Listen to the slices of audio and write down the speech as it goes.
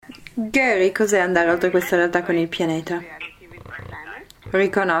Gary, cos'è andare oltre questa realtà con il pianeta?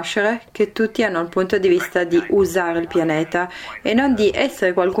 Riconoscere che tutti hanno il punto di vista di usare il pianeta e non di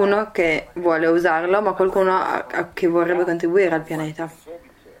essere qualcuno che vuole usarlo, ma qualcuno che vorrebbe contribuire al pianeta.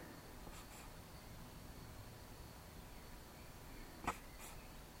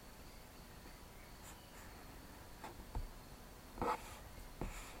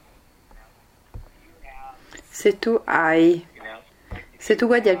 Se tu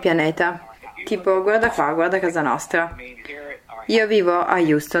guardi il pianeta, tipo guarda qua, guarda casa nostra. Io vivo a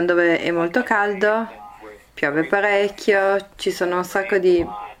Houston dove è molto caldo, piove parecchio, ci sono un sacco di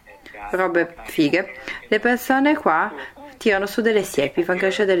robe fighe. Le persone qua tirano su delle siepi, fanno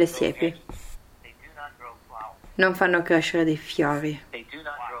crescere delle siepi. Non fanno crescere dei fiori.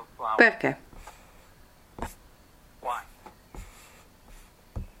 Perché?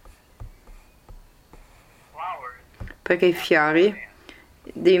 Perché i fiori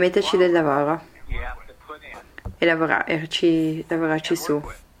devi metterci del lavoro e lavorarci su.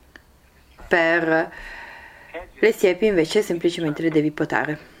 Per le siepi invece semplicemente le devi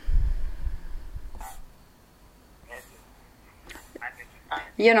potare.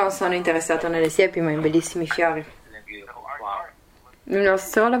 Io non sono interessato nelle siepi ma in bellissimi fiori. Il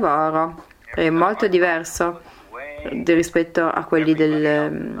nostro lavoro è molto diverso rispetto a quelli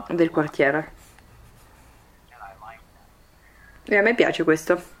del quartiere. E a me piace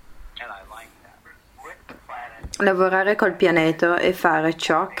questo. Lavorare col pianeta e fare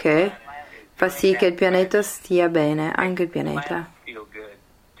ciò che fa sì che il pianeta stia bene, anche il pianeta.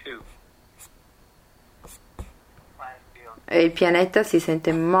 E il pianeta si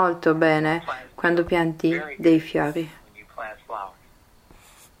sente molto bene quando pianti dei fiori.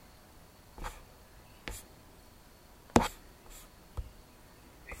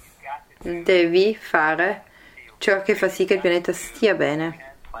 Devi fare ciò che fa sì che il pianeta stia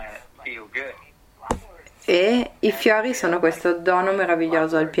bene. E i fiori sono questo dono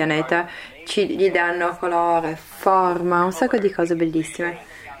meraviglioso al pianeta, gli danno colore, forma, un sacco di cose bellissime.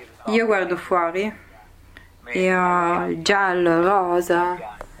 Io guardo fuori e ho il giallo, rosa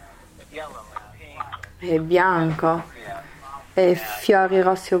e bianco e fiori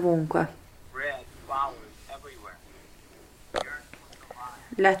rossi ovunque.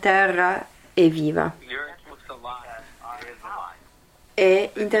 La terra è viva.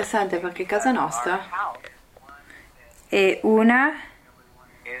 È interessante perché casa nostra è una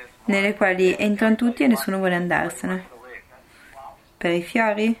nelle quali entrano tutti e nessuno vuole andarsene. Per i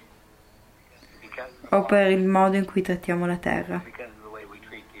fiori o per il modo in cui trattiamo la terra?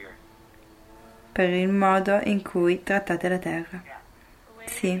 Per il modo in cui trattate la terra.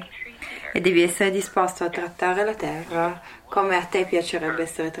 Sì. E devi essere disposto a trattare la terra come a te piacerebbe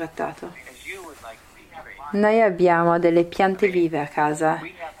essere trattato. Noi abbiamo delle piante vive a casa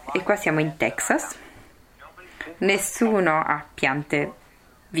e qua siamo in Texas. Nessuno ha piante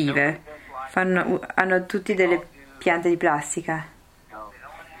vive, hanno tutti delle piante di plastica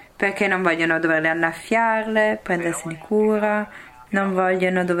perché non vogliono doverle annaffiarle, prendersene cura, non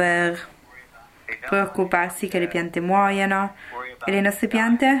vogliono dover preoccuparsi che le piante muoiano. E le nostre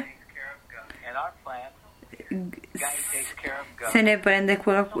piante se ne prende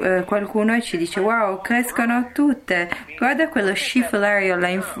cura qualcuno e ci dice wow, crescono tutte, guarda quello scifolario là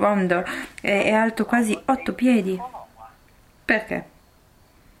in fondo, è alto quasi 8 piedi. Perché?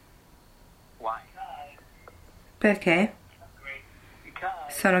 Perché?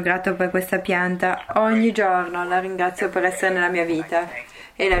 Sono grato per questa pianta ogni giorno, la ringrazio per essere nella mia vita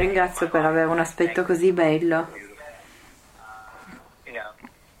e la ringrazio per avere un aspetto così bello.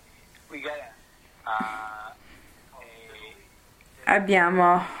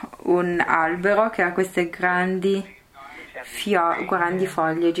 Abbiamo un albero che ha queste grandi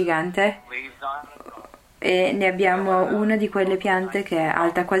foglie gigante e ne abbiamo una di quelle piante che è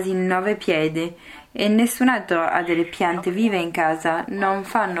alta quasi 9 piedi e nessun altro ha delle piante vive in casa. Non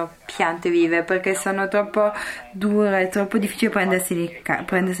fanno piante vive perché sono troppo dure, troppo difficili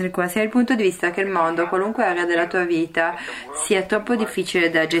prendersene cura, sia dal punto di vista che il mondo, qualunque area della tua vita, sia troppo difficile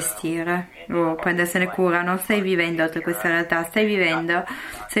da gestire o prendersene cura. Non stai vivendo oltre questa realtà, stai vivendo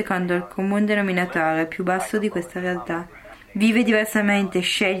secondo il comun denominatore più basso di questa realtà. Vive diversamente,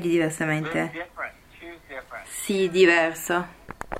 scegli diversamente. Sii diverso.